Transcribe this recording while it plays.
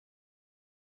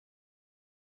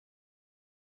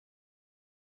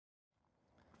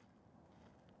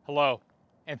Hello,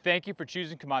 and thank you for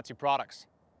choosing Komatsu products.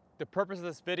 The purpose of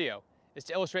this video is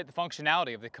to illustrate the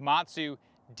functionality of the Komatsu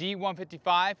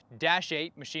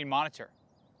D155-8 machine monitor.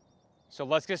 So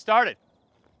let's get started.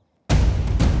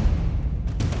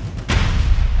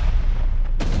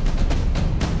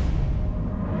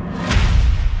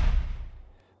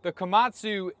 The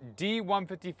Komatsu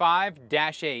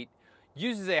D155-8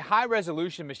 uses a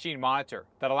high-resolution machine monitor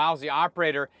that allows the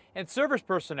operator and service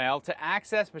personnel to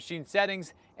access machine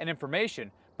settings and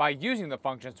information by using the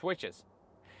function switches.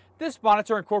 This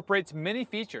monitor incorporates many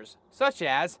features such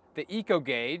as the eco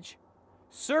gauge,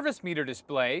 service meter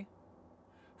display,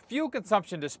 fuel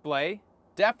consumption display,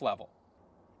 depth level,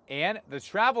 and the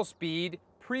travel speed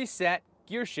preset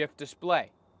gear shift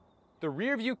display. The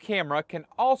rear view camera can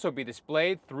also be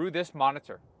displayed through this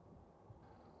monitor.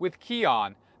 With key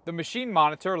on, the machine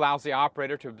monitor allows the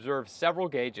operator to observe several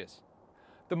gauges.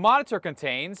 The monitor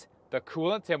contains the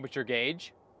coolant temperature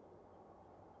gauge,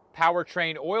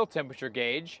 powertrain oil temperature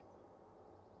gauge,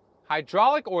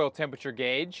 hydraulic oil temperature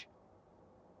gauge,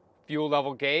 fuel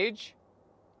level gauge,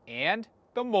 and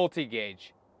the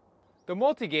multi-gauge. The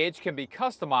multi-gauge can be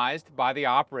customized by the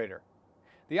operator.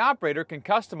 The operator can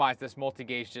customize this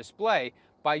multi-gauge display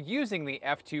by using the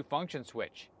F2 function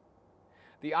switch.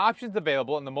 The options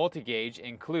available in the multi-gauge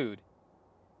include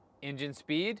engine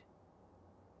speed,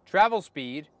 travel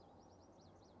speed,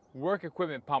 work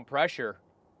equipment pump pressure,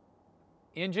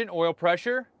 engine oil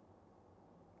pressure,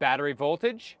 battery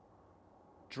voltage,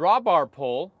 drawbar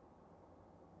pull,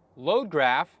 load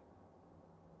graph,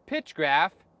 pitch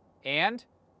graph, and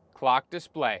clock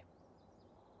display.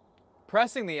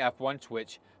 Pressing the F1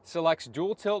 switch selects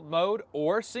dual tilt mode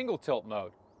or single tilt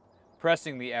mode.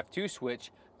 Pressing the F2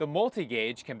 switch, the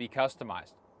multi-gauge can be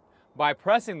customized. By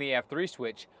pressing the F3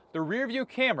 switch, the rear view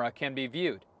camera can be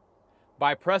viewed.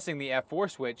 By pressing the F4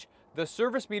 switch, the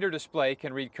service meter display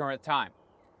can read current time.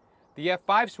 The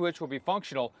F5 switch will be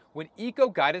functional when eco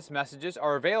guidance messages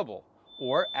are available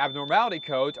or abnormality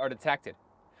codes are detected.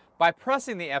 By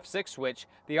pressing the F6 switch,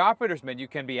 the operator's menu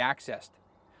can be accessed.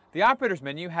 The operator's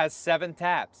menu has 7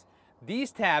 tabs.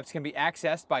 These tabs can be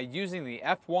accessed by using the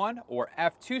F1 or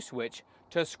F2 switch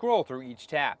to scroll through each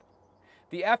tab.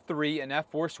 The F3 and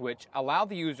F4 switch allow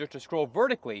the user to scroll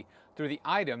vertically through the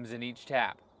items in each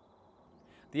tab.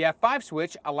 The F5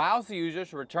 switch allows the user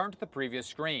to return to the previous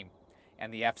screen,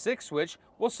 and the F6 switch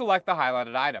will select the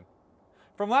highlighted item.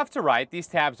 From left to right, these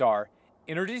tabs are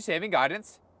energy saving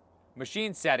guidance,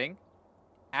 machine setting,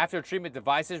 after treatment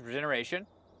devices regeneration,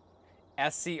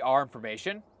 SCR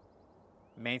information,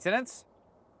 maintenance,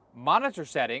 monitor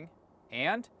setting,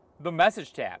 and the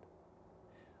message tab.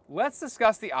 Let's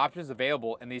discuss the options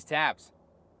available in these tabs.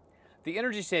 The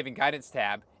Energy Saving Guidance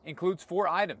tab includes 4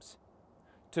 items.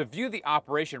 To view the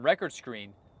operation record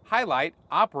screen, highlight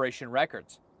Operation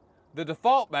Records. The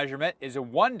default measurement is a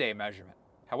 1-day measurement.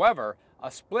 However, a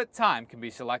split time can be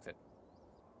selected.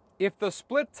 If the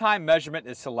split time measurement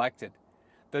is selected,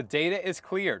 the data is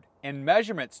cleared and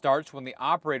measurement starts when the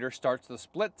operator starts the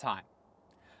split time.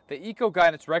 The Eco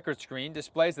Guidance record screen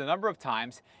displays the number of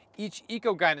times each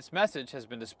Eco Guidance message has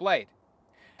been displayed.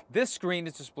 This screen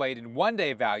is displayed in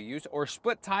 1-day values or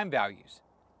split time values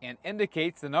and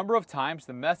indicates the number of times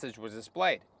the message was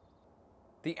displayed.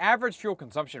 The average fuel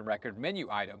consumption record menu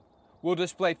item will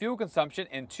display fuel consumption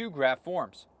in 2 graph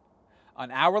forms: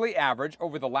 an hourly average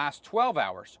over the last 12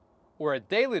 hours or a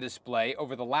daily display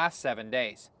over the last 7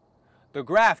 days. The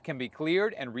graph can be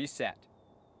cleared and reset.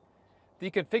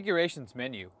 The Configurations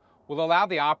menu will allow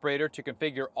the operator to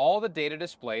configure all the data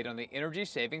displayed on the Energy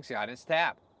Savings Guidance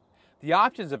tab. The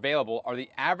options available are the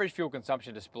Average Fuel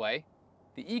Consumption display,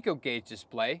 the Eco Gauge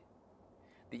display,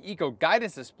 the Eco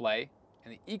Guidance display,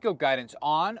 and the Eco Guidance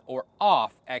on or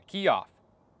off at key off.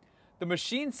 The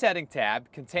Machine Setting tab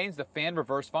contains the fan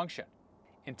reverse function.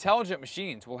 Intelligent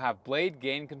machines will have blade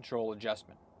gain control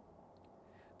adjustment.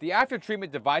 The After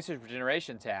Treatment Devices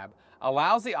Regeneration tab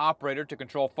allows the operator to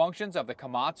control functions of the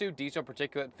Komatsu diesel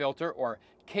particulate filter or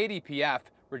KDPF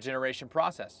regeneration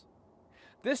process.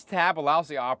 This tab allows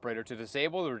the operator to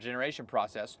disable the regeneration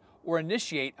process or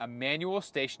initiate a manual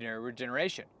stationary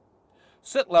regeneration.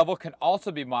 Soot level can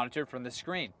also be monitored from the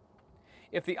screen.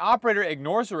 If the operator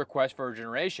ignores the request for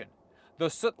regeneration, the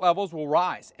soot levels will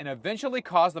rise and eventually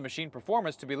cause the machine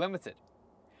performance to be limited.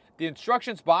 The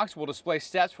instructions box will display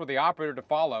steps for the operator to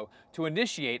follow to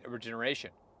initiate a regeneration.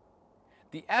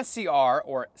 The SCR,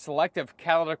 or Selective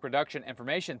Catalytic Reduction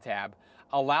Information tab,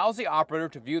 allows the operator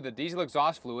to view the diesel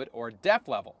exhaust fluid, or depth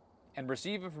level, and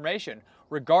receive information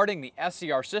regarding the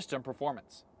SCR system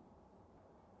performance.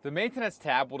 The Maintenance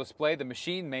tab will display the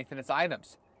machine maintenance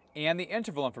items and the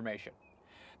interval information.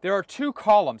 There are two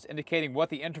columns indicating what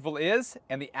the interval is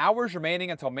and the hours remaining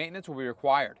until maintenance will be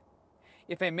required.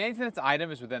 If a maintenance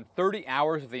item is within 30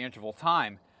 hours of the interval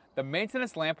time, the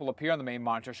maintenance lamp will appear on the main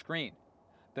monitor screen.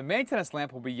 The maintenance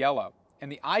lamp will be yellow,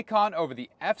 and the icon over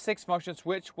the F6 function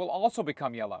switch will also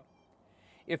become yellow.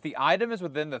 If the item is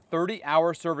within the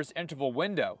 30-hour service interval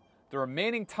window, the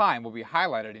remaining time will be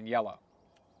highlighted in yellow.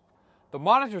 The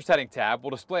Monitor Setting tab will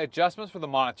display adjustments for the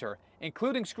monitor,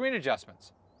 including screen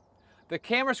adjustments. The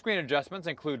camera screen adjustments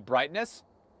include brightness,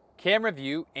 camera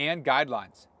view, and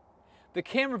guidelines. The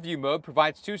camera view mode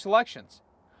provides two selections.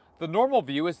 The normal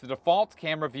view is the default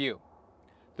camera view.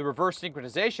 The reverse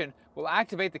synchronization will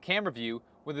activate the camera view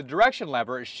when the direction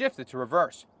lever is shifted to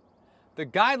reverse. The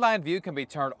guideline view can be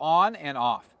turned on and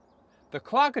off. The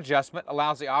clock adjustment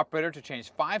allows the operator to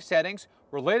change 5 settings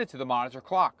related to the monitor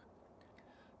clock.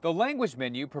 The language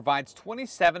menu provides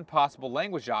 27 possible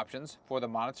language options for the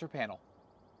monitor panel.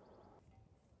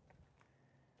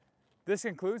 This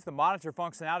concludes the monitor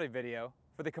functionality video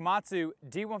for the Komatsu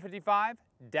D155-8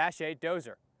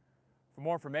 dozer. For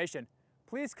more information,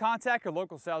 please contact your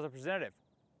local sales representative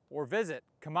or visit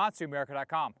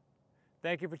KomatsuAmerica.com.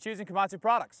 Thank you for choosing Komatsu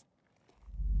products.